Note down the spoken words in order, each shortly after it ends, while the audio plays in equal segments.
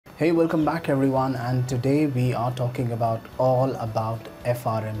Hey, welcome back everyone, and today we are talking about all about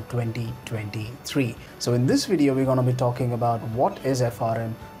FRM 2023. So in this video we're going to be talking about what is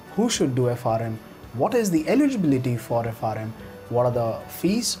FRM, who should do FRM, what is the eligibility for FRM, what are the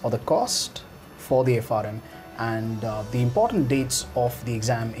fees or the cost for the FRM, and the important dates of the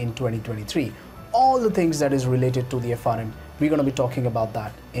exam in 2023. All the things that is related to the FRM, we're going to be talking about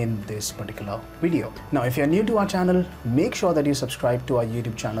that in this particular video. Now, if you're new to our channel, make sure that you subscribe to our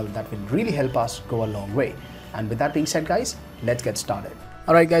YouTube channel. That will really help us go a long way. And with that being said, guys, let's get started.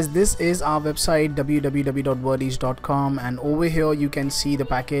 Alright guys, this is our website www.vardeez.com, and over here you can see the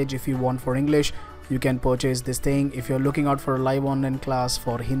package. If you want for English, you can purchase this thing. If you're looking out for a live online class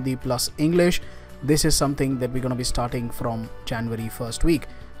for Hindi plus English, this is something that we're going to be starting from January 1st week.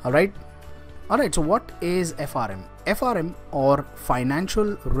 Alright, so what is FRM? FRM, or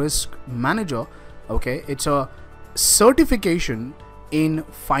Financial Risk Manager, okay, it's a certification in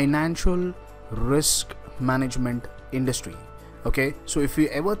financial risk management industry. Okay, so if you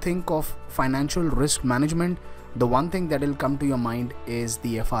ever think of financial risk management, the one thing that will come to your mind is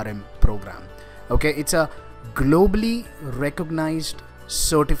the FRM program. Okay, it's a globally recognized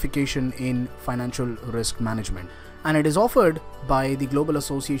certification in financial risk management, and it is offered by the Global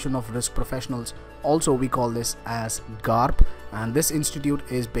Association of Risk Professionals. Also, we call this as GARP, and this institute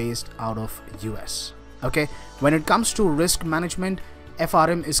is based out of US. Okay, when it comes to risk management,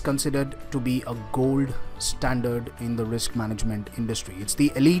 FRM is considered to be a gold standard in the risk management industry. It's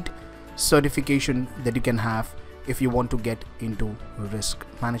the elite certification that you can have if you want to get into risk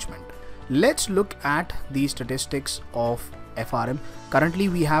management. Let's look at the statistics of FRM. Currently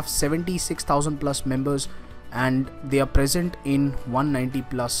we have 76,000 plus members, and they are present in 190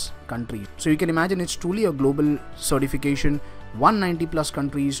 plus countries. So you can imagine it's truly a global certification. 190 plus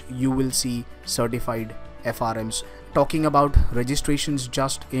countries you will see certified FRMs. Talking about registrations,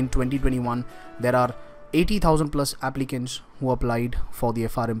 just in 2021 there are 80,000 plus applicants who applied for the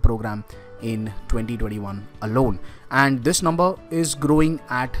FRM program in 2021 alone, and this number is growing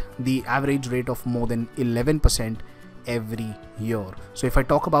at the average rate of more than 11% every year. So if I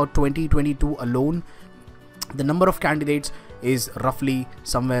talk about 2022 alone, the number of candidates is roughly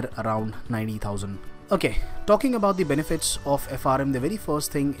somewhere around 90,000. Okay, talking about the benefits of FRM, the very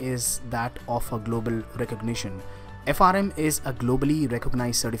first thing is that of a global recognition. FRM is a globally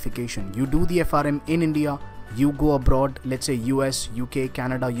recognized certification. You do the FRM in India, you go abroad, let's say US, UK,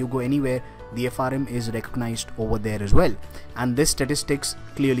 Canada, you go anywhere, the FRM is recognized over there as well. And this statistics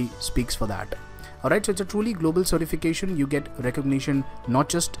clearly speaks for that. Alright, so it's a truly global certification. You get recognition not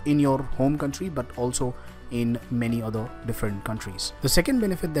just in your home country, but also in many other different countries. The second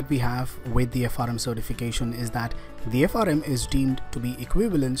benefit that we have with the FRM certification is that the FRM is deemed to be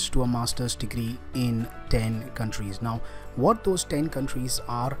equivalent to a master's degree in 10 countries. Now, what those 10 countries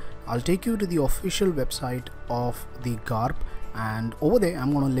are, I'll take you to the official website of the GARP, and over there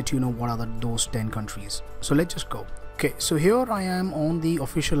I'm going to let you know what are those 10 countries. So let's just go. Okay, so here I am on the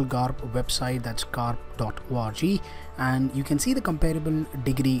official GARP website, that's garp.org, and you can see the comparable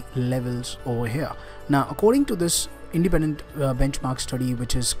degree levels over here. Now, according to this independent benchmark study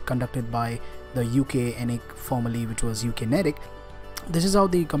which is conducted by the UK ENIC, formerly which was UK NERIC, this is how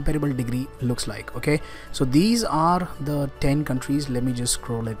the comparable degree looks like. Okay, so these are the 10 countries. Let me just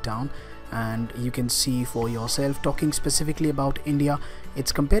scroll it down and you can see for yourself. Talking specifically about India,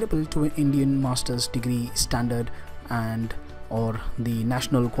 it's comparable to an Indian master's degree standard and or the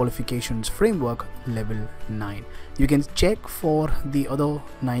National Qualifications Framework level 9. You can check for the other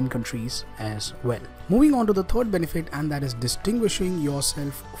 9 countries as well. Moving on to the third benefit, and that is distinguishing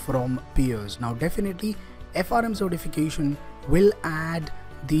yourself from peers. Now, definitely FRM certification will add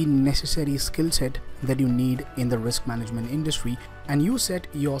the necessary skill set that you need in the risk management industry, and you set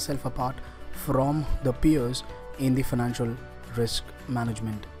yourself apart from the peers in the financial risk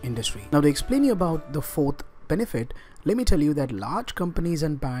management industry. Now, to explain you about the fourth benefit, let me tell you that large companies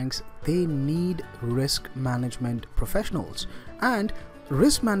and banks, they need risk management professionals, and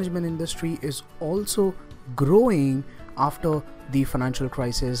risk management industry is also growing after the financial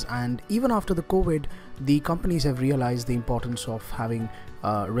crisis, and even after the COVID, the companies have realized the importance of having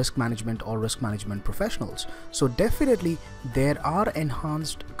risk management or risk management professionals. So definitely there are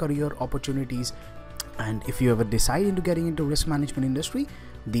enhanced career opportunities, and if you ever decide into getting into risk management industry,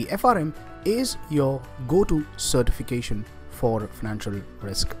 the FRM is your go-to certification for financial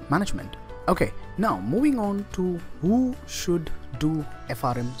risk management. Okay, now moving on to who should do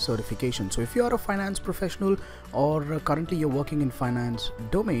FRM certification. So if you are a finance professional or currently you're working in finance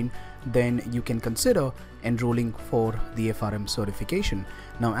domain, then you can consider enrolling for the FRM certification.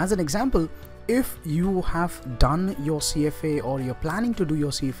 Now, as an example, if you have done your CFA, or you're planning to do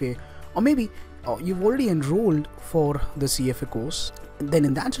your CFA, or maybe you've already enrolled for the CFA course, then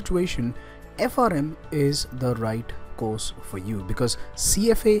in that situation FRM is the right course for you, because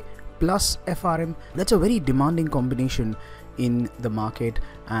CFA plus FRM, that's a very demanding combination in the market.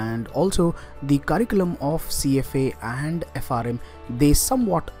 And also the curriculum of CFA and FRM, they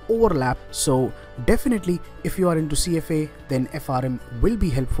somewhat overlap. So definitely if you are into CFA, then FRM will be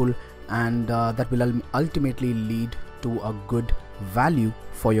helpful, and that will ultimately lead to a good value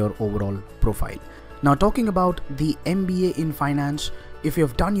for your overall profile. Now, talking about the MBA in finance, if you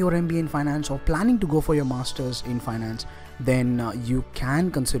have done your MBA in finance or planning to go for your masters in finance, then you can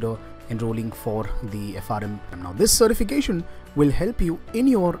consider enrolling for the FRM. Now, this certification will help you in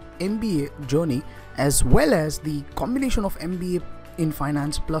your MBA journey, as well as the combination of MBA in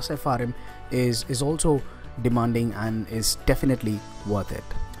finance plus FRM is also demanding and is definitely worth it.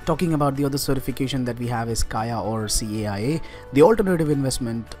 Talking about the other certification that we have is CAIA or CAIA, the alternative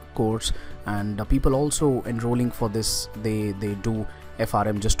investment course, and people also enrolling for this, they do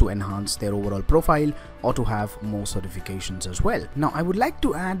FRM just to enhance their overall profile or to have more certifications as well. Now, I would like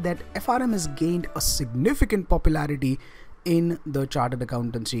to add that FRM has gained a significant popularity in the chartered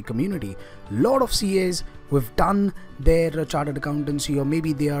accountancy community. A lot of CAs who have done their chartered accountancy, or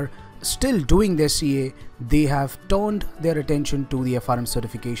maybe they are still doing their CA, they have turned their attention to the FRM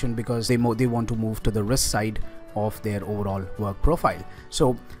certification because they want to move to the risk side of their overall work profile.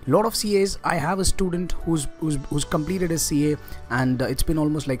 So a lot of CAs, I have a student who's completed his CA, and it's been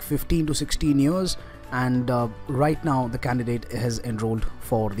almost like 15 to 16 years, and right now the candidate has enrolled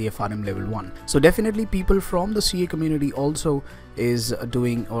for the FRM level 1. So definitely people from the CA community also is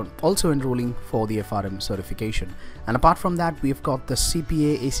doing or also enrolling for the FRM certification. And apart from that, we've got the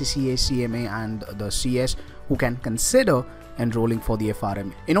CPA, ACCA, CMA and the CS who can consider enrolling for the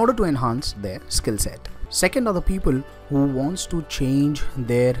FRM in order to enhance their skill set. Second are the people who wants to change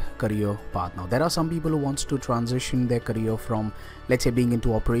their career path. Now, there are some people who wants to transition their career from, let's say, being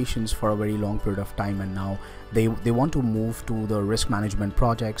into operations for a very long period of time, and now they want to move to the risk management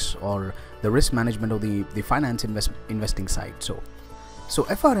projects or the risk management of the finance investing side. So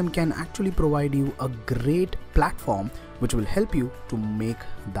FRM can actually provide you a great platform which will help you to make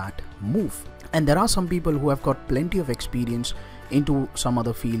that move. And there are some people who have got plenty of experience into some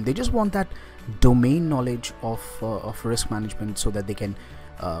other field. They just want that domain knowledge of risk management so that they can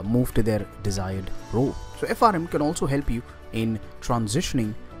move to their desired role. So FRM can also help you in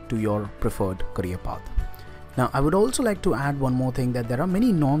transitioning to your preferred career path. Now, I would also like to add one more thing, that there are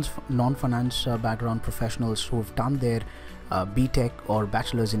many non-finance background professionals who have done their BTech or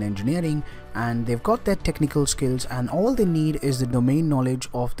bachelor's in engineering, and they've got their technical skills, and all they need is the domain knowledge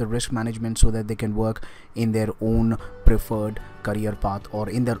of the risk management so that they can work in their own preferred career path or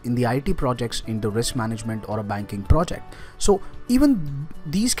in the IT projects in the risk management or a banking project. So even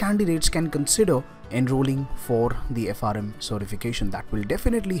these candidates can consider enrolling for the FRM certification. That will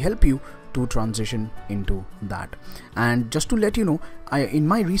definitely help you to transition into that. And just to let you know, in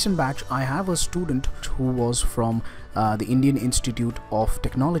my recent batch, I have a student who was from the Indian Institute of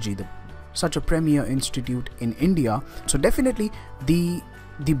Technology, such a premier institute in India. So definitely the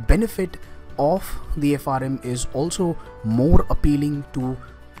benefit of the FRM is also more appealing to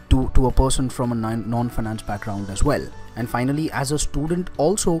a person from a non-finance background as well. And finally, as a student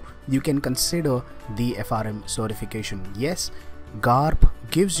also, you can consider the FRM certification. Yes, GARP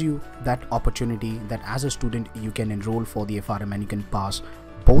gives you that opportunity that as a student you can enroll for the FRM and you can pass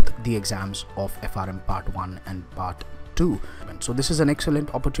both the exams of FRM Part 1 and Part 2. So this is an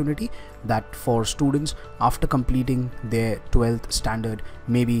excellent opportunity that for students after completing their 12th standard,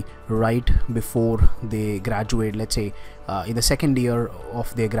 maybe right before they graduate, let's say in the second year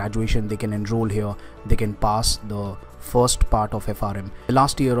of their graduation, they can enroll here, they can pass the first part of FRM. The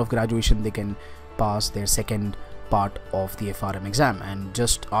last year of graduation, they can pass their second part of the FRM exam, and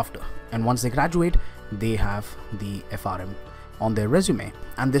just after, and once they graduate, they have the FRM on their resume.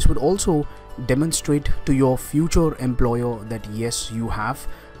 And this would also demonstrate to your future employer that yes, you have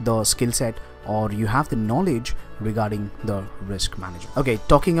the skill set or you have the knowledge regarding the risk management. Okay,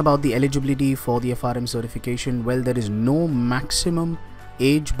 talking about the eligibility for the FRM certification, well, there is no maximum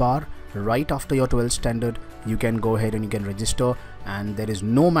age bar. Right after your 12th standard, you can go ahead and you can register, and there is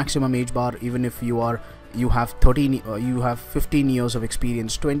no maximum age bar. Even if you have 15 years of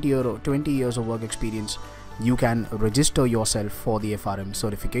experience, 20 years of work experience, you can register yourself for the FRM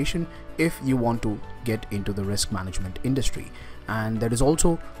certification if you want to get into the risk management industry. And there is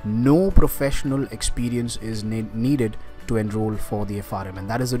also no professional experience is needed to enroll for the FRM, and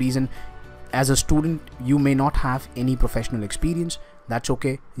that is the reason as a student you may not have any professional experience, that's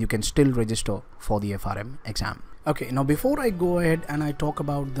okay. You can still register for the FRM exam. Okay, now before I go ahead and I talk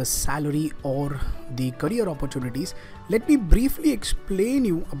about the salary or the career opportunities, let me briefly explain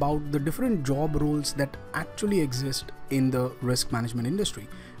you about the different job roles that actually exist in the risk management industry.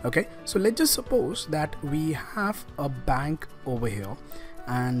 Okay, so let's just suppose that we have a bank over here,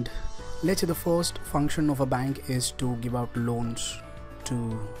 and let's say the first function of a bank is to give out loans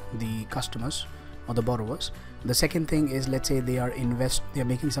to the customers or the borrowers. The second thing is, let's say they are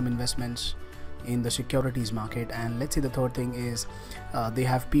making some investments in the securities market, and let's say the third thing is they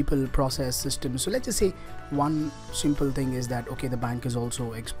have people, process, systems. So let's just say one simple thing is that okay, the bank is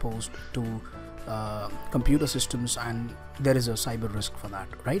also exposed to computer systems and there is a cyber risk for that,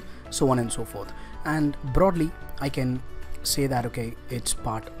 right? So on and so forth. And broadly I can say that okay, it's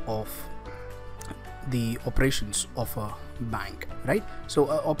part of the operations of a bank, right? So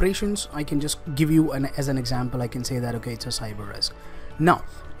operations, I can just give you as an example, I can say that okay, it's a cyber risk. Now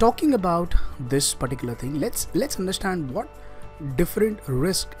talking about this particular thing, let's understand what different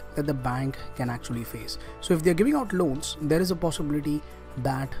risk that the bank can actually face. So if they're giving out loans, there is a possibility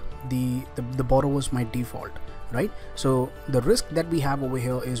that the borrowers might default, right? So the risk that we have over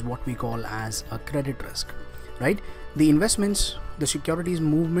here is what we call as a credit risk, right? The investments, the securities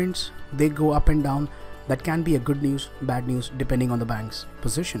movements, they go up and down. That can be a good news, bad news, depending on the bank's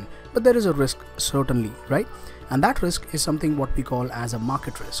position, but there is a risk certainly, right? And that risk is something what we call as a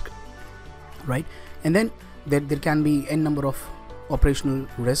market risk, right? And then there can be n number of operational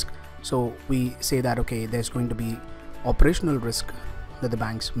risk. So we say that okay, there's going to be operational risk that the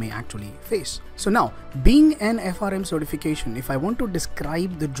banks may actually face. So now, being an FRM certification, if I want to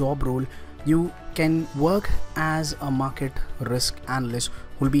describe the job role, you can work as a market risk analyst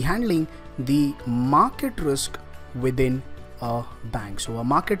who will be handling the market risk within a bank. So a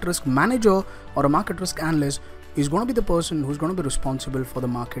market risk manager or a market risk analyst is going to be the person who's going to be responsible for the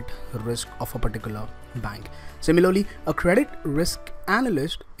market risk of a particular bank. Similarly, a credit risk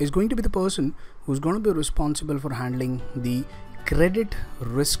analyst is going to be the person who's going to be responsible for handling the credit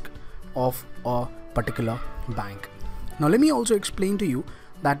risk of a particular bank. Now let me also explain to you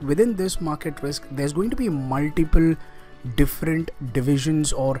that within this market risk, there's going to be multiple different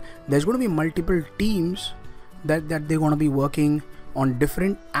divisions, or there's going to be multiple teams that they're going to be working on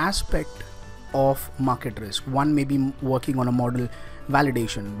different aspects of market risk. One may be working on a model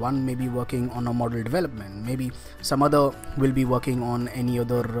validation, one may be working on a model development, maybe some other will be working on any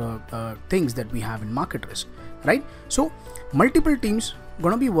other things that we have in market risk, right? So multiple teams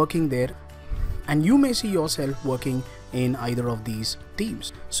gonna be working there, and you may see yourself working in either of these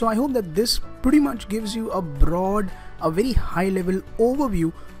teams. So I hope that this pretty much gives you a very high level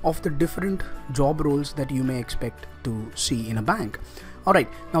overview of the different job roles that you may expect to see in a bank. Alright,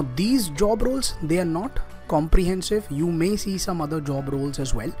 now these job roles, they are not comprehensive. You may see some other job roles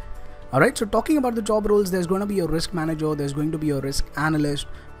as well. Alright, so talking about the job roles, there's going to be a risk manager, there's going to be a risk analyst,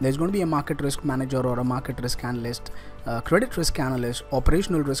 there's going to be a market risk manager or a market risk analyst, credit risk analyst,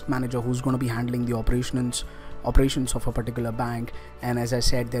 operational risk manager who's going to be handling the operations of a particular bank. And as I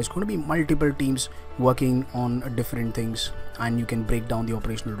said, there's going to be multiple teams working on different things, and you can break down the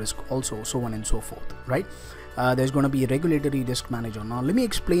operational risk also, so on and so forth, right? There's going to be a regulatory risk manager. Now let me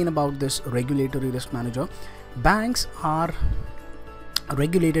explain about this regulatory risk manager. Banks are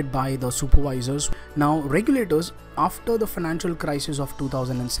regulated by the supervisors. Now regulators, after the financial crisis of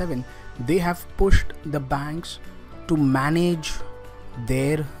 2007, they have pushed the banks to manage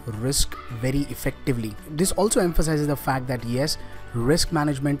their risk very effectively. This also emphasizes the fact that yes, risk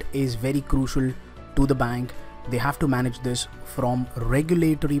management is very crucial to the bank. They have to manage this from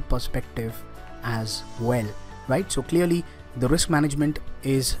regulatory perspective as well, right? So clearly the risk management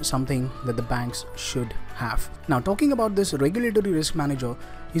is something that the banks should have. Now talking about this regulatory risk manager,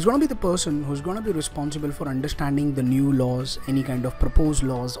 he's going to be the person who's going to be responsible for understanding the new laws, any kind of proposed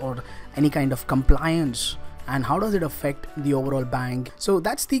laws or any kind of compliance, and how does it affect the overall bank. So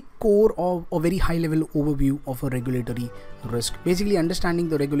that's the core of a very high level overview of a regulatory risk, basically understanding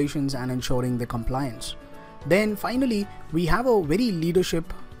the regulations and ensuring the compliance. Then finally we have a very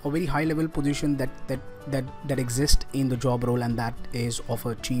leadership, a very high level position that exists in the job role, and that is of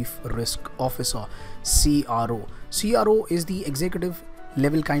a chief risk officer, CRO. CRO is the executive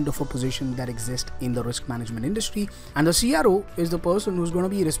level kind of a position that exists in the risk management industry, and the CRO is the person who's going to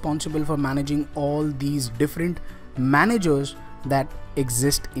be responsible for managing all these different managers that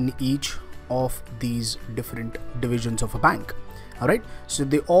exist in each of these different divisions of a bank. All right, so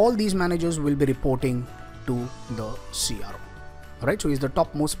all these managers will be reporting to the CRO. Alright, so he's the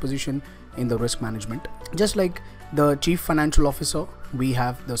topmost position in the risk management. Just like the Chief Financial Officer, we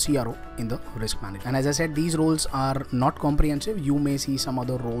have the CRO in the risk management. And as I said, these roles are not comprehensive. You may see some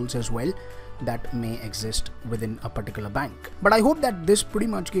other roles as well that may exist within a particular bank. But I hope that this pretty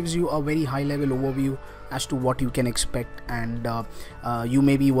much gives you a very high level overview as to what you can expect, and you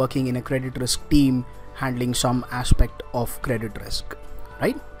may be working in a credit risk team handling some aspect of credit risk,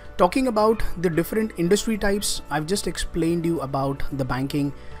 right? Talking about the different industry types, I've just explained you about the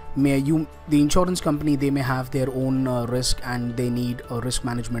banking. The insurance company, they may have their own risk and they need a risk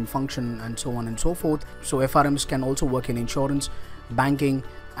management function and so on and so forth. So FRMs can also work in insurance, banking.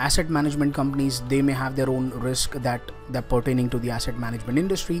 Asset management companies, they may have their own risk that pertaining to the asset management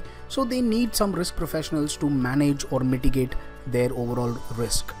industry, so they need some risk professionals to manage or mitigate their overall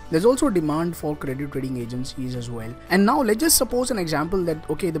risk. There's also a demand for credit rating agencies as well. And now let's just suppose an example that,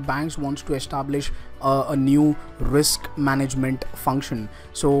 okay, the banks wants to establish a new risk management function,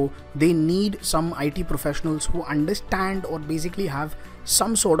 so they need some IT professionals who understand or basically have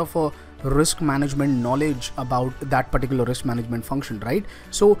some sort of a risk management knowledge about that particular risk management function, right?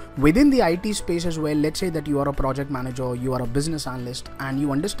 So within the IT space as well, let's say that you are a project manager, you are a business analyst, and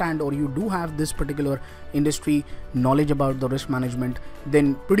you understand or you do have this particular industry knowledge about the risk management,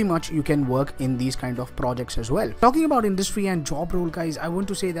 then pretty much you can work in these kind of projects as well. Talking about industry and job role, guys, I want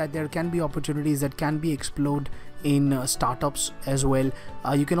to say that there can be opportunities that can be explored in startups as well.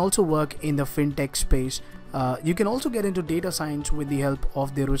 You can also work in the fintech space. You can also get into data science with the help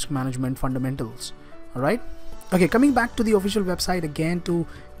of the risk management fundamentals. All right. Okay, coming back to the official website again to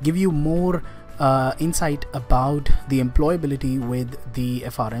give you more insight about the employability with the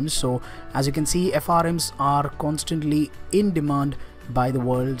FRMs. So as you can see, FRMs are constantly in demand by the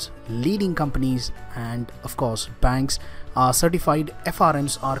world's leading companies, and of course banks. Certified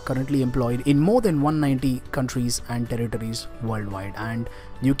FRMs are currently employed in more than 190 countries and territories worldwide, and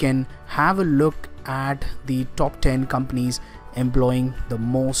you can have a look at the top 10 companies employing the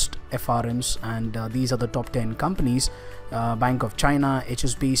most FRMs, and these are the top 10 companies: Bank of China,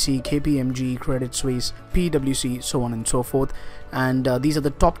 HSBC, KPMG, Credit Suisse, PwC, so on and so forth. And these are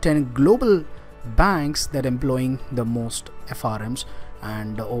the top 10 global banks that employing the most FRMs,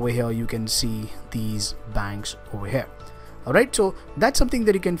 and over here you can see these banks over here. Alright, so that's something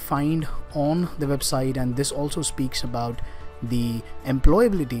that you can find on the website, and this also speaks about the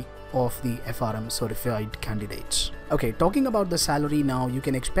employability of the FRM certified candidates. Okay, talking about the salary now, you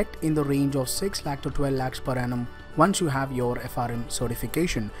can expect in the range of 6 lakh to 12 lakhs per annum once you have your FRM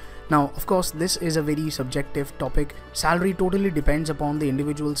certification. Now, of course, this is a very subjective topic. Salary totally depends upon the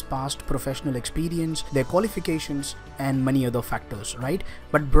individual's past professional experience, their qualifications, and many other factors, right?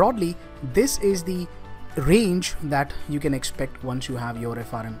 But broadly, this is the range that you can expect once you have your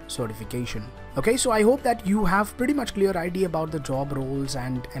FRM certification. Okay, so I hope that you have pretty much clear idea about the job roles,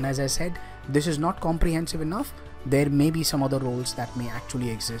 and as I said, this is not comprehensive enough. There may be some other roles that may actually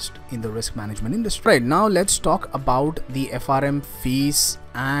exist in the risk management industry. Right, now let's talk about the FRM fees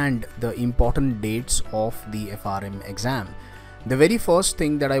and the important dates of the FRM exam. The very first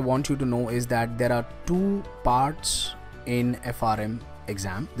thing that I want you to know is that there are two parts in FRM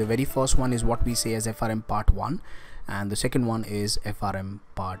exam. The very first one is what we say as FRM part 1, and the second one is FRM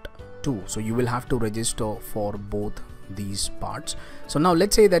part 2. So you will have to register for both these parts. So now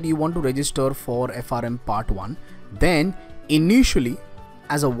let's say that you want to register for FRM part 1, then initially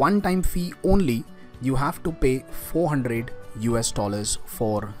as a one-time fee only you have to pay $400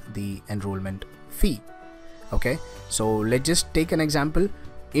 for the enrollment fee. Okay, so let's just take an example.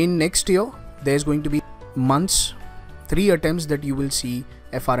 In next year there's going to be months, 3 attempts that you will see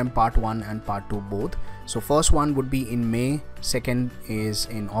FRM part 1 and part 2 both. So first one would be in May, second is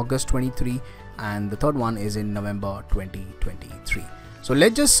in August 23, and the third one is in November 2023. So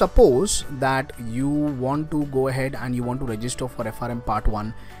let's just suppose that you want to go ahead and you want to register for FRM part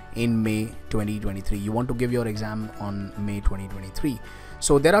 1 in May 2023. You want to give your exam on May 2023.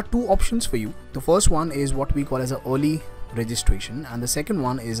 So there are two options for you. The first one is what we call as an early registration, and the second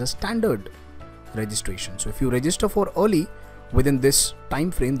one is a standard registration. So if you register for early within this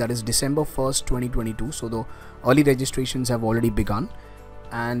time frame, that is December 1st 2022, so the early registrations have already begun,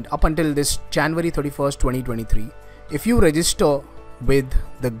 and up until this January 31st 2023, if you register with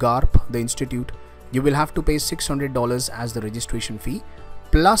the GARP, the institute, you will have to pay $600 as the registration fee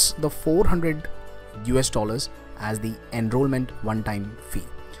plus the $400 as the enrollment one-time fee.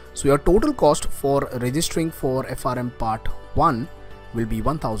 So your total cost for registering for FRM part 1 will be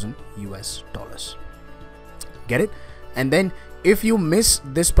 $1,000. Get it? And then if you miss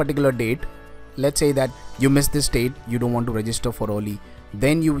this particular date, let's say that you miss this date, you don't want to register for early,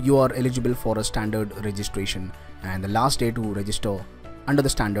 then you are eligible for a standard registration, and the last day to register under the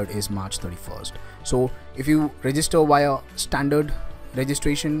standard is March 31st. So if you register via standard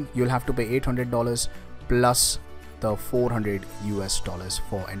registration, you'll have to pay $800 plus the $400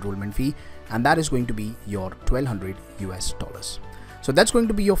 for enrollment fee, and that is going to be your $1,200. So that's going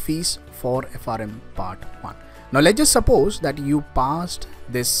to be your fees for FRM Part 1. Now let's just suppose that you passed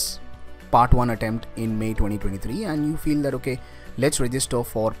this Part 1 attempt in May 2023 and you feel that okay, let's register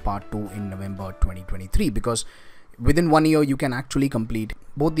for Part 2 in November 2023, because within 1 year you can actually complete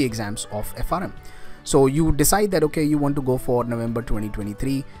both the exams of FRM. So you decide that okay, you want to go for November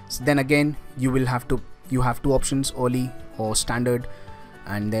 2023. So then again, you have two options, early or standard,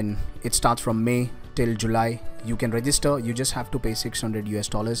 and then it starts from May till July. You can register, you just have to pay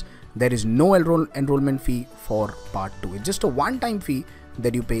 $600. There is no enrollment fee for Part 2. It's just a one-time fee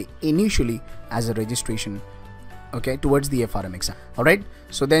that you pay initially as a registration, okay, towards the FRM exam. All right,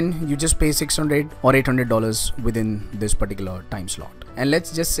 so then you just pay $600 or $800 within this particular time slot. And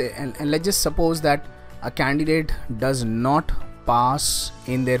let's just say, and let's just suppose that a candidate does not pass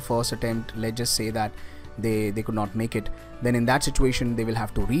in their first attempt. Let's just say that they could not make it. Then in that situation, they will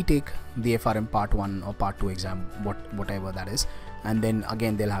have to retake the FRM Part 1 or Part 2 exam, whatever that is. And then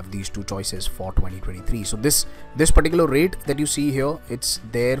again, they'll have these two choices for 2023. So this particular rate that you see here, it's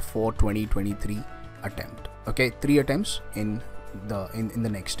there for 2023 attempt. Okay, 3 attempts in the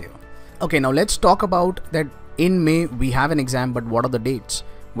next year. Okay, now let's talk about that. In May we have an exam, but what are the dates?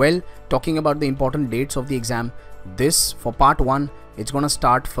 Well, talking about the important dates of the exam, this for Part 1, it's gonna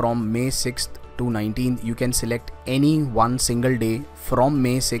start from May 6th to 19th. You can select any one single day from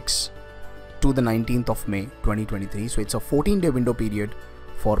May 6th to the 19th of May 2023. So it's a 14-day window period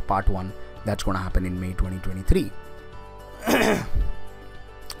for Part 1 that's gonna happen in May 2023.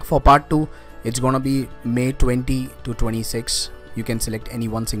 For Part 2, it's gonna be May 20 to 26. You can select any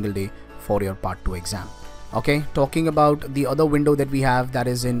one single day for your Part 2 exam. Okay, talking about the other window that we have, that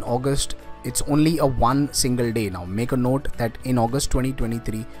is in August. It's only a one single day. Now make a note that in August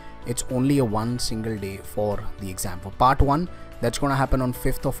 2023, it's only a one single day for the exam. For Part 1, that's going to happen on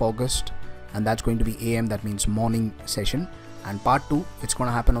 5th of August, and that's going to be AM, that means morning session. And Part 2, it's going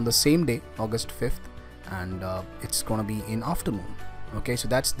to happen on the same day, August 5th, and it's going to be in afternoon. Okay, so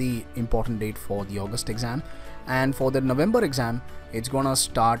that's the important date for the August exam. And for the November exam, it's gonna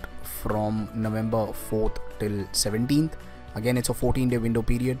start from November 4th till 17th. Again, it's a 14-day window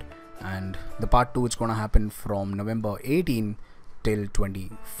period. And the Part 2, it's gonna happen from November 18 till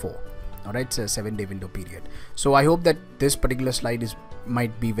 24. All right, it's a 7-day window period. So I hope that this particular slide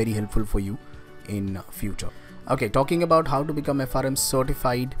might be very helpful for you in future. Okay, talking about how to become FRM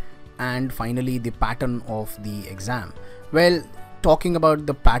certified, and finally the pattern of the exam. Well, talking about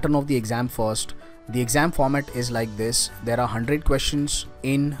the pattern of the exam first, the exam format is like this. There are 100 questions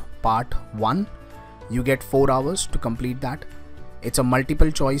in Part 1. You get 4 hours to complete that. It's a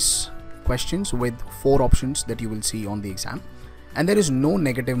multiple choice questions with 4 options that you will see on the exam, and there is no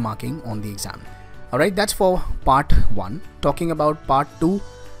negative marking on the exam. All right, that's for Part 1. Talking about Part 2,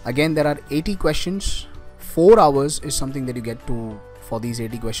 again there are 80 questions. 4 hours is something that you get to for these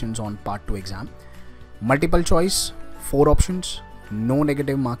 80 questions on Part 2 exam. Multiple choice, 4 options, no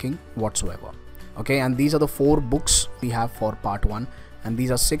negative marking whatsoever. Okay, and these are the 4 books we have for Part 1, and these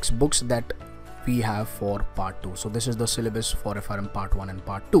are 6 books that we have for Part 2. So this is the syllabus for FRM Part 1 and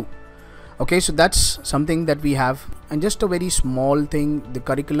Part 2. Okay, so that's something that we have. And just a very small thing, the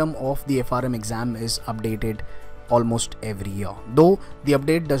curriculum of the FRM exam is updated almost every year, though the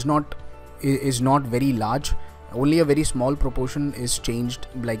update is not very large. Only a very small proportion is changed,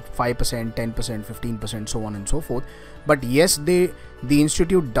 like 5%, 10%, 15%, so on and so forth. But yes, the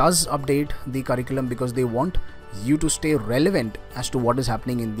institute does update the curriculum because they want you to stay relevant as to what is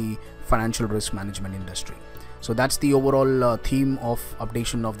happening in the financial risk management industry. So that's the overall theme of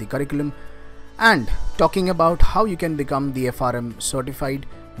updation of the curriculum. And talking about how you can become the FRM certified,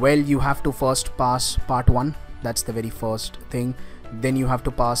 well, you have to first pass Part 1. That's the very first thing. Then you have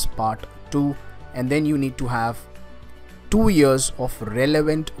to pass Part 2. And then you need to have 2 years of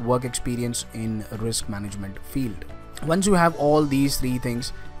relevant work experience in risk management field. Once you have all these 3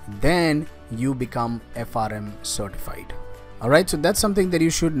 things, then you become FRM certified. Alright, so that's something that you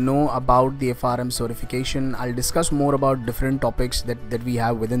should know about the FRM certification. I'll discuss more about different topics that we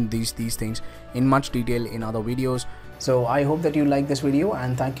have within these things in much detail in other videos. So I hope that you like this video,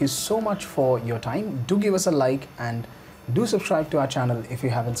 and thank you so much for your time. Do give us a like and do subscribe to our channel if you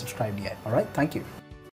haven't subscribed yet. Alright, thank you.